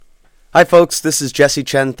Hi folks, this is Jesse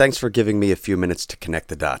Chen. Thanks for giving me a few minutes to connect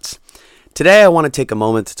the dots. Today I want to take a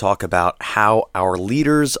moment to talk about how our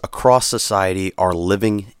leaders across society are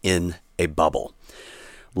living in a bubble.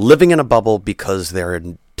 Living in a bubble because they're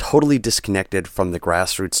totally disconnected from the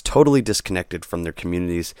grassroots, totally disconnected from their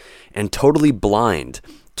communities, and totally blind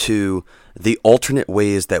to the alternate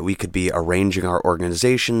ways that we could be arranging our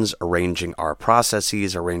organizations, arranging our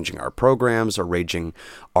processes, arranging our programs, arranging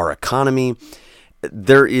our economy.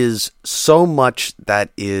 There is so much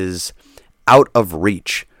that is out of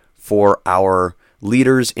reach for our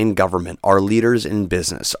leaders in government, our leaders in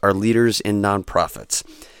business, our leaders in nonprofits,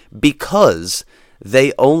 because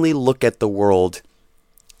they only look at the world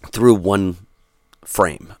through one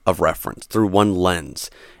frame of reference, through one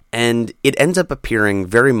lens. And it ends up appearing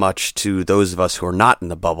very much to those of us who are not in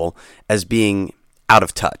the bubble as being out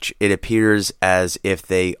of touch. It appears as if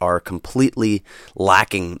they are completely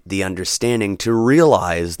lacking the understanding to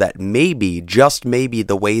realize that maybe, just maybe,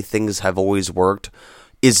 the way things have always worked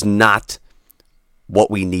is not what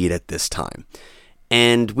we need at this time.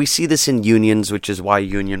 And we see this in unions, which is why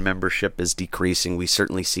union membership is decreasing. We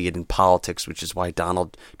certainly see it in politics, which is why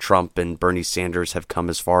Donald Trump and Bernie Sanders have come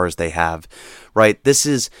as far as they have, right? This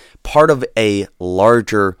is part of a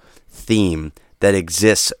larger theme that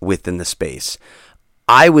exists within the space.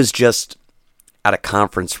 I was just at a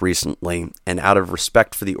conference recently, and out of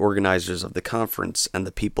respect for the organizers of the conference and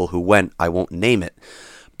the people who went, I won't name it,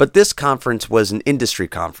 but this conference was an industry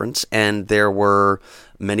conference, and there were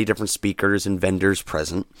many different speakers and vendors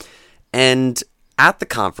present. And at the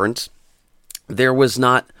conference, there was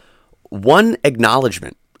not one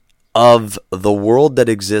acknowledgement of the world that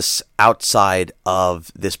exists outside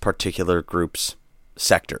of this particular group's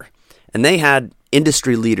sector. And they had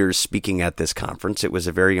industry leaders speaking at this conference. It was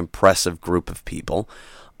a very impressive group of people,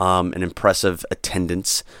 an impressive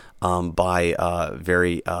attendance by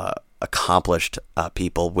very accomplished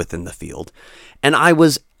people within the field. And I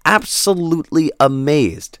was absolutely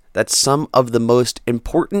amazed that some of the most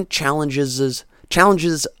important challenges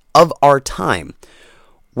of our time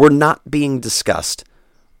were not being discussed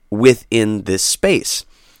within this space.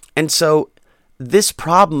 And so this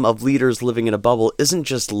problem of leaders living in a bubble isn't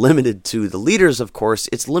just limited to the leaders, of course.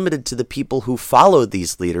 It's limited to the people who follow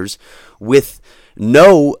these leaders with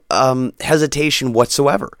no hesitation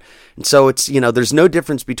whatsoever. And so it's, there's no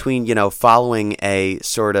difference between, following a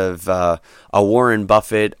sort of a Warren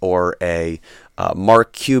Buffett or a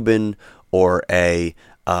Mark Cuban or a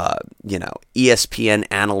ESPN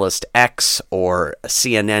analyst X or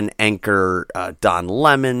CNN anchor Don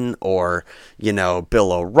Lemon or,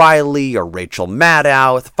 Bill O'Reilly or Rachel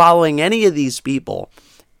Maddow, following any of these people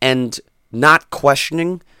and not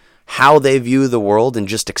questioning how they view the world and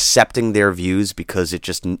just accepting their views because it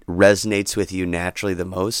just resonates with you naturally the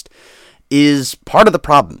most is part of the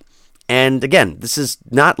problem. And again, this is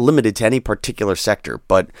not limited to any particular sector,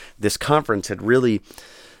 but this conference had really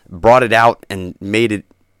brought it out and made it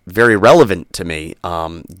very relevant to me,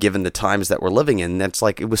 given the times that we're living in. That's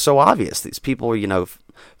like, it was so obvious. These people were,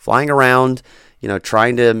 flying around,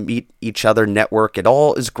 trying to meet each other, network. It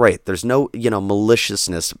all is great. There's no,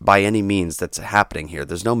 maliciousness by any means that's happening here.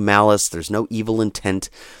 There's no malice. There's no evil intent.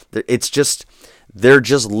 It's just, they're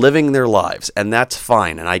just living their lives, and that's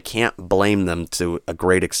fine. And I can't blame them to a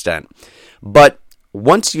great extent. But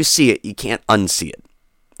once you see it, you can't unsee it.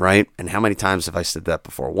 Right? And how many times have I said that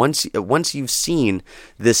before? Once you've seen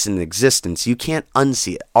this in existence, you can't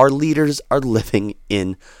unsee it. Our leaders are living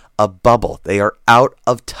in a bubble. They are out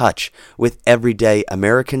of touch with everyday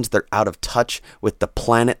Americans. They're out of touch with the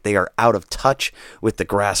planet. They are out of touch with the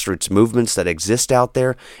grassroots movements that exist out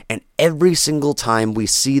there. And every single time we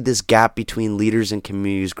see this gap between leaders and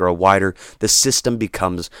communities grow wider, the system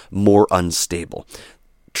becomes more unstable.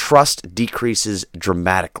 Trust decreases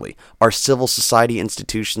dramatically. Our civil society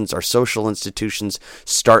institutions, our social institutions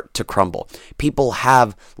start to crumble. People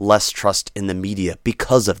have less trust in the media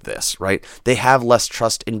because of this, right? They have less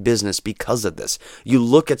trust in business because of this. You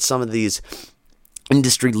look at some of these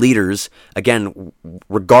industry leaders, again,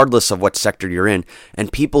 regardless of what sector you're in, and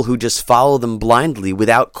people who just follow them blindly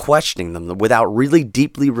without questioning them, without really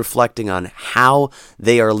deeply reflecting on how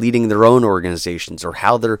they are leading their own organizations or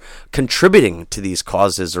how they're contributing to these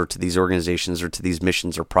causes or to these organizations or to these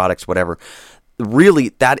missions or products, whatever. Really,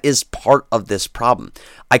 that is part of this problem.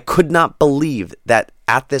 I could not believe that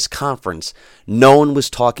at this conference, no one was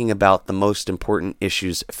talking about the most important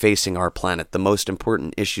issues facing our planet, the most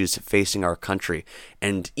important issues facing our country,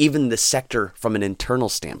 and even the sector from an internal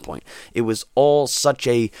standpoint. It was all such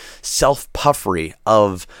a self-puffery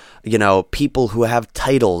of, people who have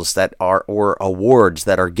titles that are, or awards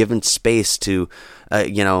that are given space to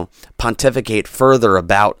pontificate further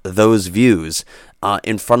about those views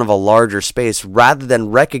in front of a larger space, rather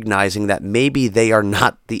than recognizing that maybe they are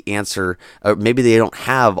not the answer, or maybe they don't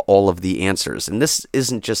have all of the answers. And this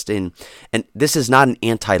isn't this is not an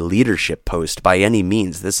anti-leadership post by any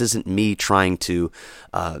means. This isn't me trying to,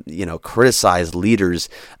 criticize leaders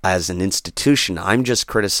as an institution. I'm just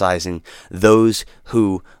criticizing those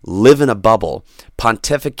who live in a bubble,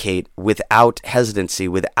 pontificate without hesitancy,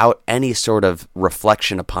 without any sort of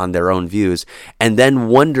reflection upon their own views, and then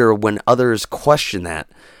wonder when others question that,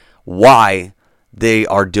 why they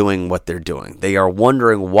are doing what they're doing. They are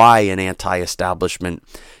wondering why an anti-establishment,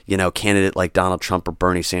 candidate like Donald Trump or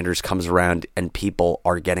Bernie Sanders comes around and people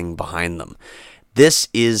are getting behind them. This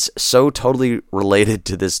is so totally related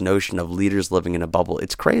to this notion of leaders living in a bubble.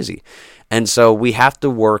 It's crazy. And so we have to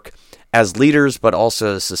work as leaders, but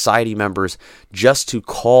also as society members, just to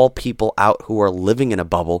call people out who are living in a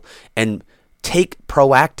bubble and take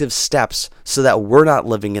proactive steps so that we're not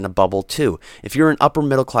living in a bubble too. If you're an upper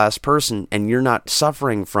middle class person and you're not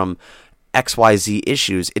suffering from XYZ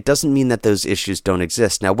issues, it doesn't mean that those issues don't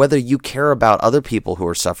exist. Now, whether you care about other people who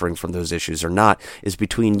are suffering from those issues or not is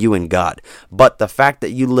between you and God. But the fact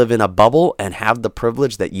that you live in a bubble and have the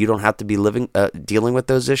privilege that you don't have to be dealing with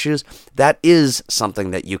those issues, that is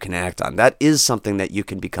something that you can act on. That is something that you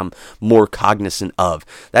can become more cognizant of.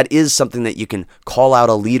 That is something that you can call out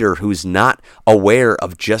a leader who's not aware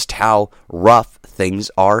of just how rough things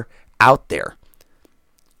are out there.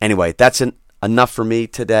 Anyway, that's enough for me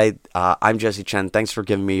today. I'm Jesse Chen. Thanks for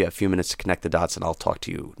giving me a few minutes to connect the dots, and I'll talk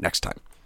to you next time.